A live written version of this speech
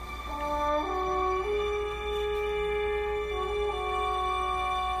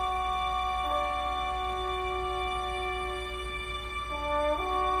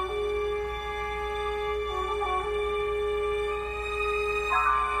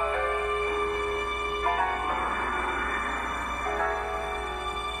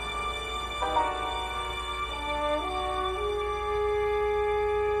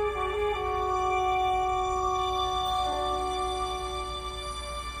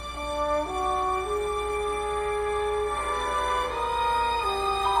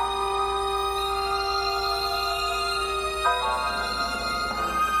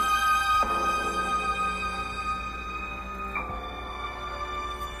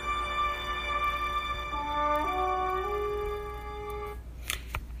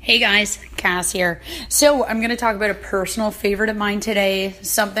Hey guys, Cass here. So I'm going to talk about a personal favorite of mine today,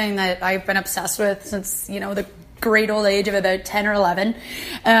 something that I've been obsessed with since, the great old age of about 10 or 11.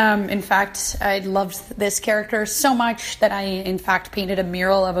 In fact, I loved this character so much that I, in fact, painted a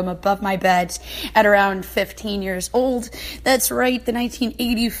mural of him above my bed at around 15 years old. That's right, the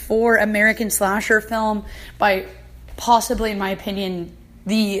 1984 American slasher film by possibly, in my opinion,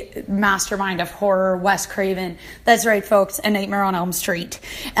 the mastermind of horror, Wes Craven. That's right, folks, A Nightmare on Elm Street.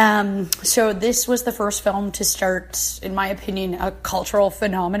 So this was the first film to start, in my opinion, a cultural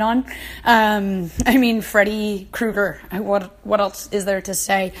phenomenon. Freddy Krueger, what else is there to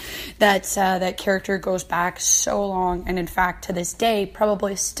say? That character goes back so long, and in fact, to this day,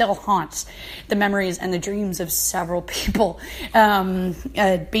 probably still haunts the memories and the dreams of several people.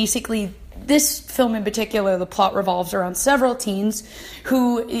 Basically, this film in particular, the plot revolves around several teens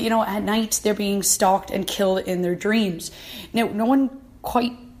who, at night they're being stalked and killed in their dreams. Now, no one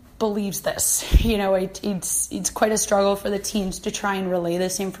quite believes this. It's quite a struggle for the teens to try and relay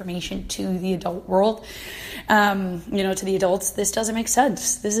this information to the adult world. To the adults, this doesn't make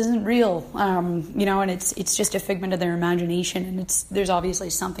sense. This isn't real. And it's just a figment of their imagination, and there's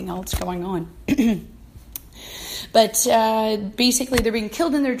obviously something else going on. But basically, they're being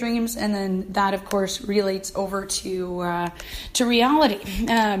killed in their dreams, and then that, of course, relates over to reality.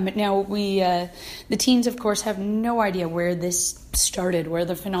 Now, the teens, of course, have no idea where this started, where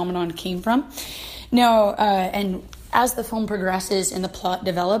the phenomenon came from. Now, and as the film progresses and the plot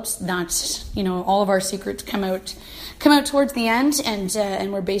develops, that's all of our secrets come out towards the end,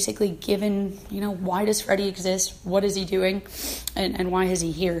 and we're basically given why does Freddy exist, what is he doing, and why is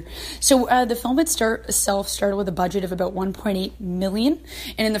he here. So the film itself started with a budget of about $1.8 million,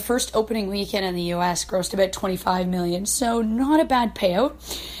 and in the first opening weekend in the US grossed about $25 million. So not a bad payout.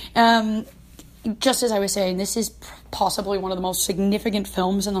 Just as I was saying, this is possibly one of the most significant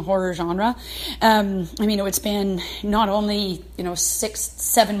films in the horror genre. It would span not only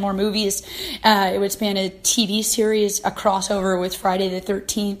 6-7 more movies, it would span a TV series, a crossover with Friday the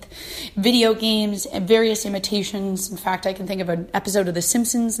 13th, video games, and various imitations. In fact, I can think of an episode of The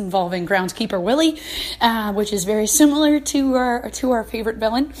Simpsons involving Groundskeeper Willie, which is very similar to our favorite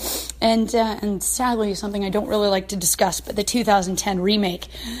villain, and sadly something I don't really like to discuss, but the 2010 remake,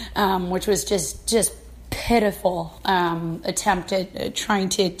 which was just pitiful attempt at trying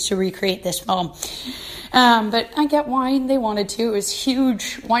to recreate this film. But I get why they wanted to. It was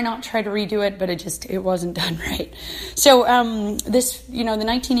huge. Why not try to redo it? But it wasn't done right. So this, the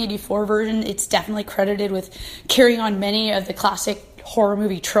 1984 version, it's definitely credited with carrying on many of the classic horror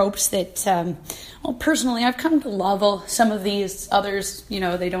movie tropes that, personally, I've come to love. Some of these others,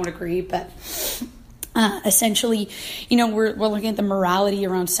 they don't agree, but essentially, we're looking at the morality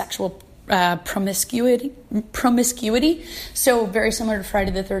around sexual promiscuity. So very similar to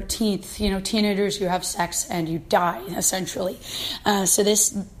Friday the 13th, teenagers who have sex and you die, essentially. So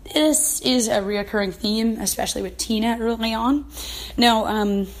this is a reoccurring theme, especially with Tina early on.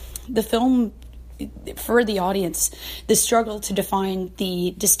 Now, the film, for the audience, the struggle to define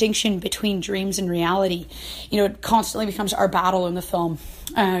the distinction between dreams and reality, it constantly becomes our battle in the film.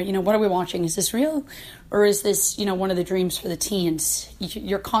 What are we watching? Is this real? Or is this, one of the dreams for the teens?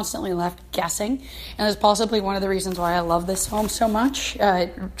 You're constantly left guessing. And that's possibly one of the reasons why I love this film so much.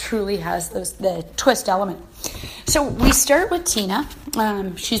 It truly has the twist element. So we start with Tina.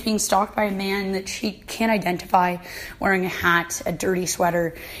 She's being stalked by a man that she can't identify, wearing a hat, a dirty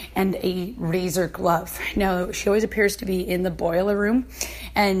sweater, and a razor glove. Now, she always appears to be in the boiler room.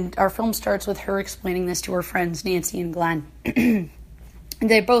 And our film starts with her explaining this to her friends, Nancy and Glenn.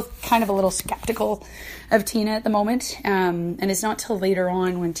 They're both kind of a little skeptical of Tina at the moment, and it's not till later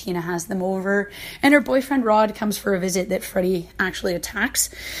on when Tina has them over and her boyfriend Rod comes for a visit that Freddy actually attacks.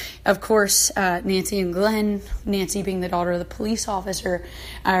 Of course, Nancy and Glenn, Nancy being the daughter of the police officer,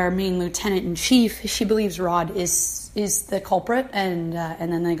 our main lieutenant in chief, she believes Rod is the culprit, and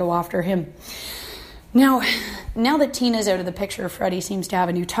then they go after him. Now that Tina's out of the picture, Freddy seems to have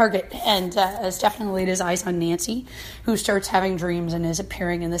a new target, and has definitely laid his eyes on Nancy, who starts having dreams and is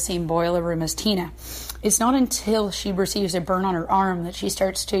appearing in the same boiler room as Tina. It's not until she receives a burn on her arm that she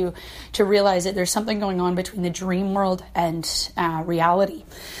starts to realize that there's something going on between the dream world and reality.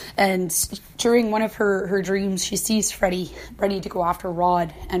 And during one of her dreams, she sees Freddy ready to go after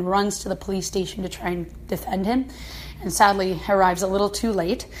Rod and runs to the police station to try and defend him. and sadly arrives a little too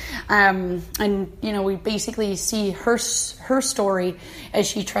late. And, we basically see her story as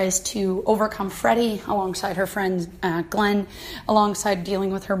she tries to overcome Freddy alongside her friend Glenn, alongside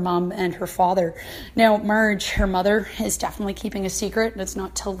dealing with her mom and her father. Now, Marge, her mother, is definitely keeping a secret. It's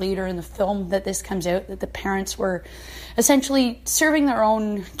not till later in the film that this comes out, that the parents were essentially serving their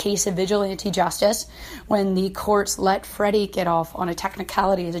own case of vigilante justice when the courts let Freddy get off on a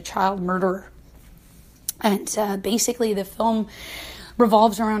technicality as a child murderer. And basically the film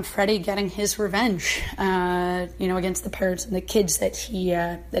revolves around Freddy getting his revenge, against the parents and the kids that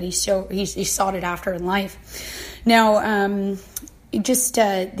he sought it after in life. Now,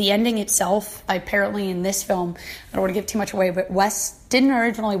 the ending itself, apparently in this film, I don't want to give too much away, but Wes didn't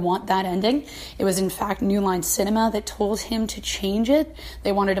originally want that ending. It was in fact New Line Cinema that told him to change it.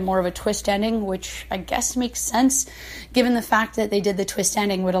 They wanted a more of a twist ending, which I guess makes sense, given the fact that they did the twist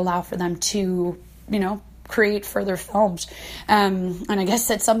ending would allow for them to, create further films. And I guess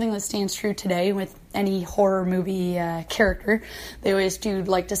that's something that stands true today with any horror movie character. They always do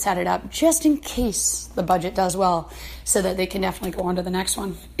like to set it up just in case the budget does well, so that they can definitely go on to the next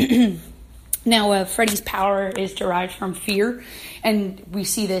one. Now, Freddy's power is derived from fear, and we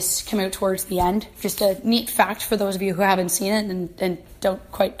see this come out towards the end. Just a neat fact for those of you who haven't seen it and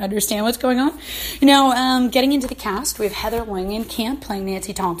don't quite understand what's going on. Now, getting into the cast, we have Heather Langenkamp playing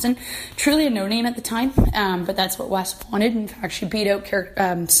Nancy Thompson. Truly a no-name at the time, but that's what Wes wanted. In fact, she beat out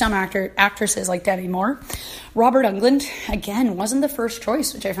some actresses like Demi Moore. Robert Englund, again, wasn't the first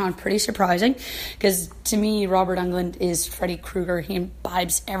choice, which I found pretty surprising, because to me, Robert Englund is Freddy Krueger. He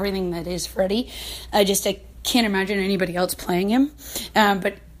imbibes everything that is Freddy. I can't imagine anybody else playing him.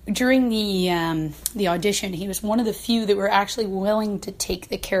 But during the audition, he was one of the few that were actually willing to take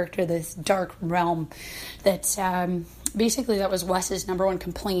the character, this dark realm. That basically that was Wes's number one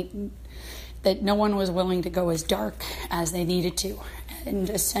complaint, that no one was willing to go as dark as they needed to. And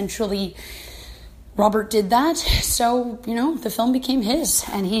essentially, Robert did that, so, the film became his,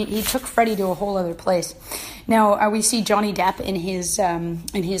 and he took Freddy to a whole other place. Now, we see Johnny Depp in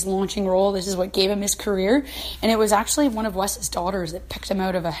his launching role. This is what gave him his career, and it was actually one of Wes's daughters that picked him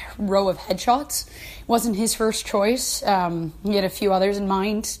out of a row of headshots. It wasn't his first choice. He had a few others in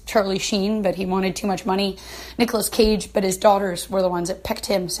mind, Charlie Sheen, but he wanted too much money, Nicolas Cage, but his daughters were the ones that picked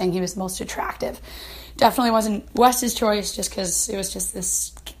him, saying he was the most attractive. Definitely wasn't Wes's choice, just because it was just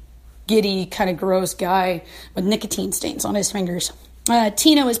this giddy, kind of gross guy with nicotine stains on his fingers.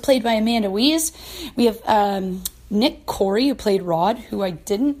 Tina was played by Amanda Wees. We have Nick Corey, who played Rod, who I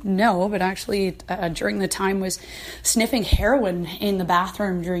didn't know, but actually during the time was sniffing heroin in the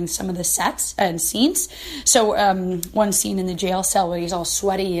bathroom during some of the sets and scenes. So one scene in the jail cell where he's all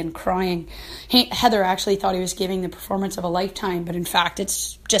sweaty and crying. Heather actually thought he was giving the performance of a lifetime, but in fact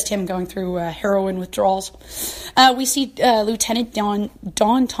it's just him going through heroin withdrawals. We see Lieutenant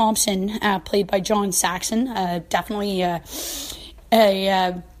Don Thompson, played by John Saxon, definitely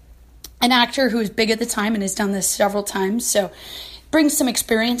an actor who was big at the time and has done this several times, so brings some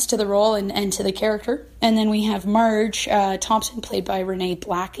experience to the role and to the character. And then we have Marge Thompson, played by Renee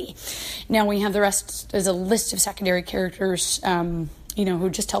Blackie. Now we have the rest as a list of secondary characters, who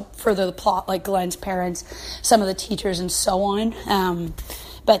just help further the plot, like Glenn's parents, some of the teachers, and so on.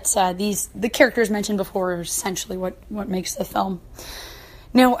 But the characters mentioned before are essentially what makes the film.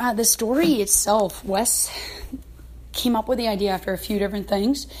 Now, the story itself, Wes came up with the idea after a few different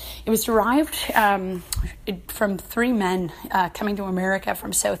things. It was derived from three men coming to America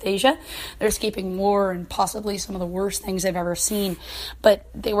from South Asia. They're escaping war and possibly some of the worst things they've ever seen, but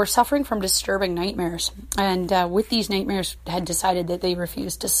they were suffering from disturbing nightmares, and with these nightmares had decided that they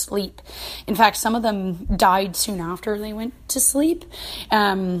refused to sleep. In fact, some of them died soon after they went to sleep.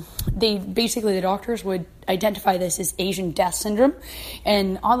 The doctors would identify this as Asian death syndrome,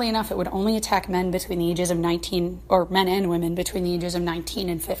 and oddly enough, it would only attack men between the ages of 19, or men and women between the ages of 19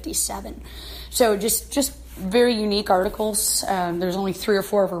 and 57. So just very unique articles. There's only 3 or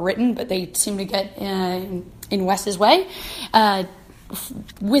 4 were written, but they seem to get in Wes's way.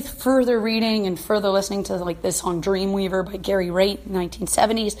 With further reading and further listening to like the song Dreamweaver by Gary Wright in the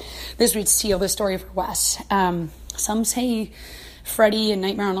 1970s, this would seal the story for Wes. Some say Freddy and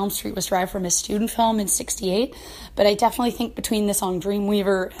Nightmare on Elm Street was derived from his student film in '68, but I definitely think between the song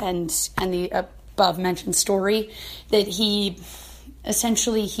Dreamweaver and the above mentioned story that he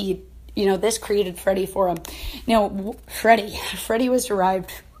this created Freddy for him. Now, Freddy was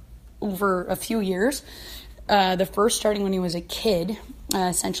derived over a few years. The first starting when he was a kid.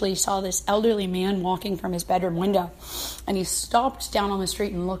 Essentially, he saw this elderly man walking from his bedroom window, and he stopped down on the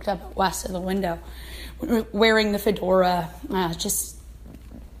street and looked up at Wes at the window, wearing the fedora. Just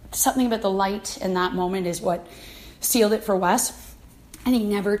something about the light in that moment is what sealed it for Wes, and he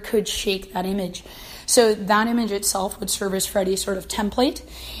never could shake that image. So that image itself would serve as Freddy's sort of template.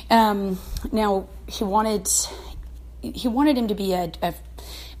 Now, he wanted him to be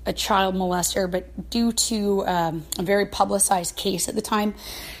a child molester, but due to a very publicized case at the time,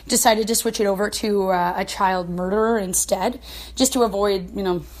 decided to switch it over to a child murderer instead, just to avoid,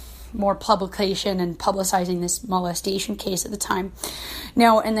 more publication and publicizing this molestation case at the time.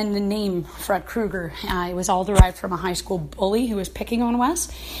 Now, and then the name Fred Krueger, it was all derived from a high school bully who was picking on Wes.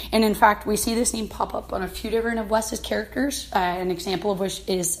 And in fact, we see this name pop up on a few different of Wes's characters, an example of which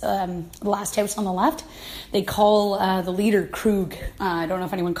is Last House on the Left. They call the leader Krug. I don't know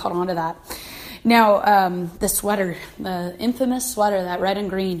if anyone caught on to that. Now, the sweater, the infamous sweater, that red and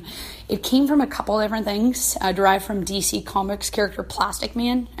green, it came from a couple different things, derived from DC Comics character Plastic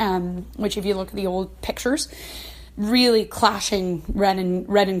Man, which if you look at the old pictures, really clashing red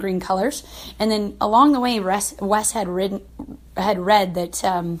and green colors. And then along the way, Wes had read that red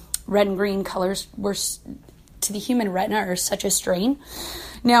and green colors were, to the human retina, are such a strain.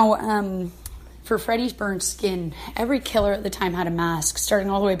 Now, for Freddy's burned skin, every killer at the time had a mask, starting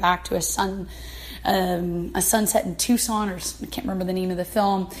all the way back to a sunset in Tucson, or I can't remember the name of the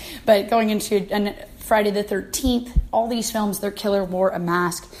film, but going into Friday the 13th, all these films, their killer wore a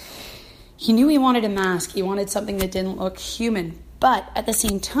mask. He knew he wanted a mask. He wanted something that didn't look human, but at the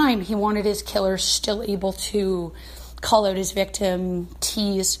same time, he wanted his killer still able to call out his victim,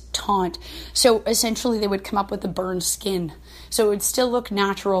 tease, taunt. So essentially, they would come up with the burned skin. So it would still look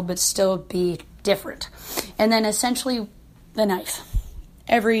natural, but still be different. And then essentially, the knife.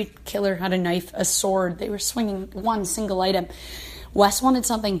 Every killer had a knife, a sword. They were swinging one single item. Wes wanted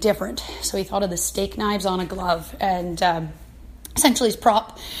something different, so he thought of the steak knives on a glove. And essentially, his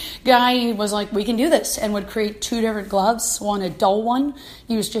prop guy was like, we can do this, and would create two different gloves. One, a dull one,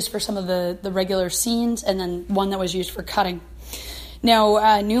 used just for some of the regular scenes, and then one that was used for cutting.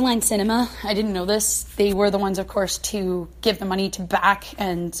 Now, New Line Cinema, I didn't know this. They were the ones, of course, to give the money to back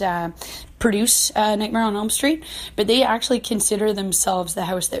and produce Nightmare on Elm Street, but they actually consider themselves the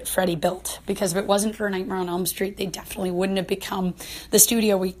house that Freddy built, because if it wasn't for Nightmare on Elm Street, they definitely wouldn't have become the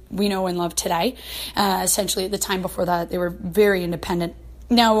studio we know and love today. Essentially, at the time before that, they were very independent.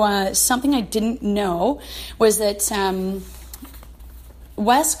 Now, something I didn't know was that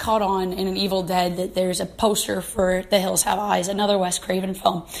Wes caught on in an Evil Dead that there's a poster for The Hills Have Eyes, another Wes Craven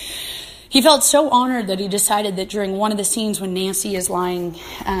film. He felt so honored that he decided that during one of the scenes when Nancy is lying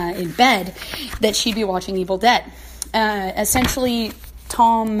in bed, that she'd be watching Evil Dead. Essentially,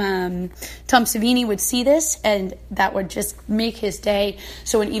 Tom Savini would see this, and that would just make his day.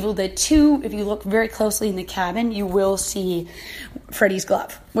 So in Evil Dead 2, if you look very closely in the cabin, you will see Freddy's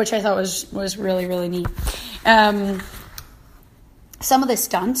glove, which I thought was really, really neat. Some of the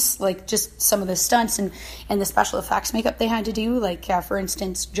stunts, and the special effects makeup they had to do, for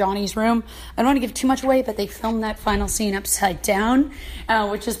instance, Johnny's room. I don't want to give too much away, but they filmed that final scene upside down,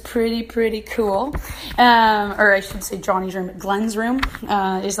 which is pretty cool. Or I should say Johnny's room. Glenn's room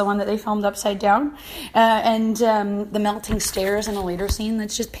is the one that they filmed upside down. And the melting stairs in a later scene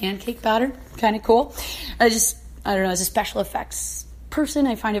that's just pancake batter. Kind of cool. I don't know, as a special effects person,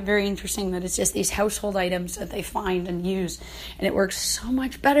 I find it very interesting that it's just these household items that they find and use, and it works so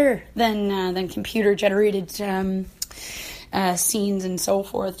much better than computer generated scenes and so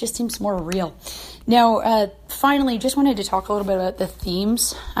forth. It just seems more real. Now, finally, just wanted to talk a little bit about the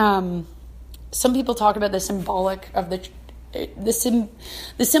themes. Some people talk about the symbolic of the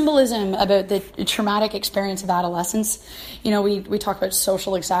symbolism about the traumatic experience of adolescence. We talk about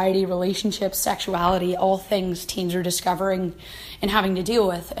social anxiety, relationships, sexuality, all things teens are discovering and having to deal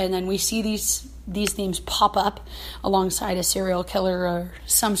with. And then we see these themes pop up alongside a serial killer or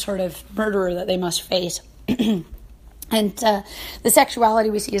some sort of murderer that they must face. And the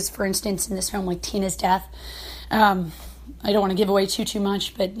sexuality we see is, for instance, in this film, like Tina's death. I don't want to give away too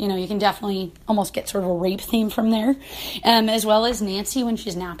much, but, you can definitely almost get sort of a rape theme from there. As well as Nancy when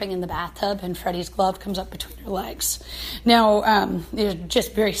she's napping in the bathtub and Freddy's glove comes up between her legs. Now, they're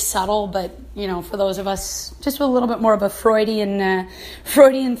just very subtle, but, for those of us just with a little bit more of a Freudian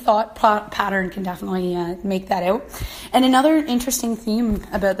thought pattern can definitely make that out. And another interesting theme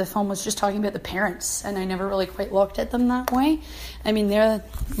about the film was just talking about the parents, and I never really quite looked at them that way. I mean, they're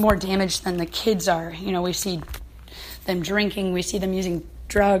more damaged than the kids are. We see them drinking, we see them using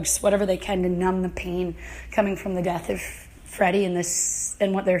drugs, whatever they can to numb the pain coming from the death of Freddy and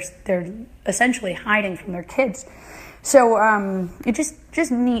what they're essentially hiding from their kids. So it's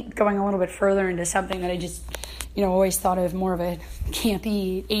just neat going a little bit further into something that I just always thought of more of a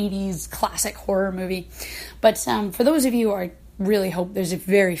campy 80s classic horror movie. But for those of you, I really hope there's a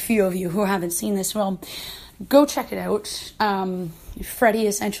very few of you who haven't seen this film, go check it out. Freddy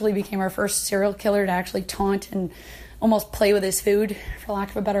essentially became our first serial killer to actually taunt and almost play with his food, for lack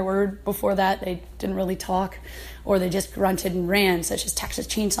of a better word. Before that, they didn't really talk, or they just grunted and ran, such as Texas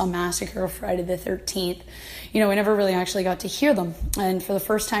Chainsaw Massacre or Friday the 13th. We never really actually got to hear them. And for the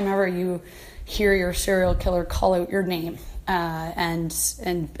first time ever, you hear your serial killer call out your name and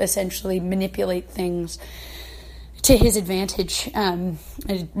essentially manipulate things to his advantage.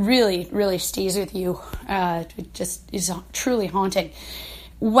 It really, really stays with you. It just is truly haunting.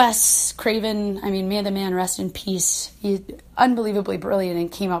 Wes Craven, may the man rest in peace. He's unbelievably brilliant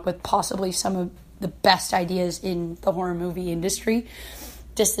and came up with possibly some of the best ideas in the horror movie industry.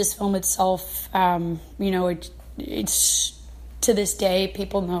 Just this film itself, it's to this day,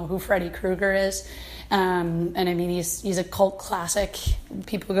 people know who Freddy Krueger is. He's a cult classic.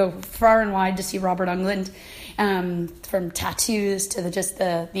 People go far and wide to see Robert Englund, from tattoos to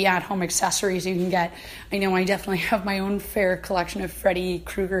the at-home accessories you can get. I know I definitely have my own fair collection of Freddy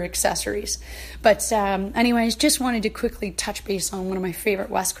Krueger accessories. But anyways, just wanted to quickly touch base on one of my favorite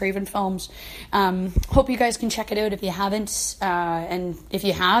Wes Craven films. Hope you guys can check it out if you haven't. And if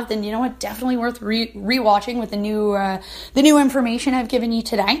you have, then you know what? Definitely worth rewatching with the new information I've given you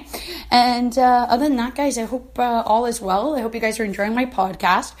today. And other than that, guys, I hope all is well. I hope you guys are enjoying my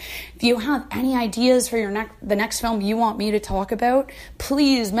podcast. If you have any ideas for the next film you want me to talk about,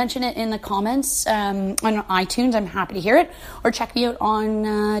 please mention it in the comments on iTunes. I'm happy to hear it. Or check me out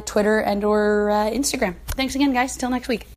on Twitter and or Instagram. Thanks again, guys. Till next week.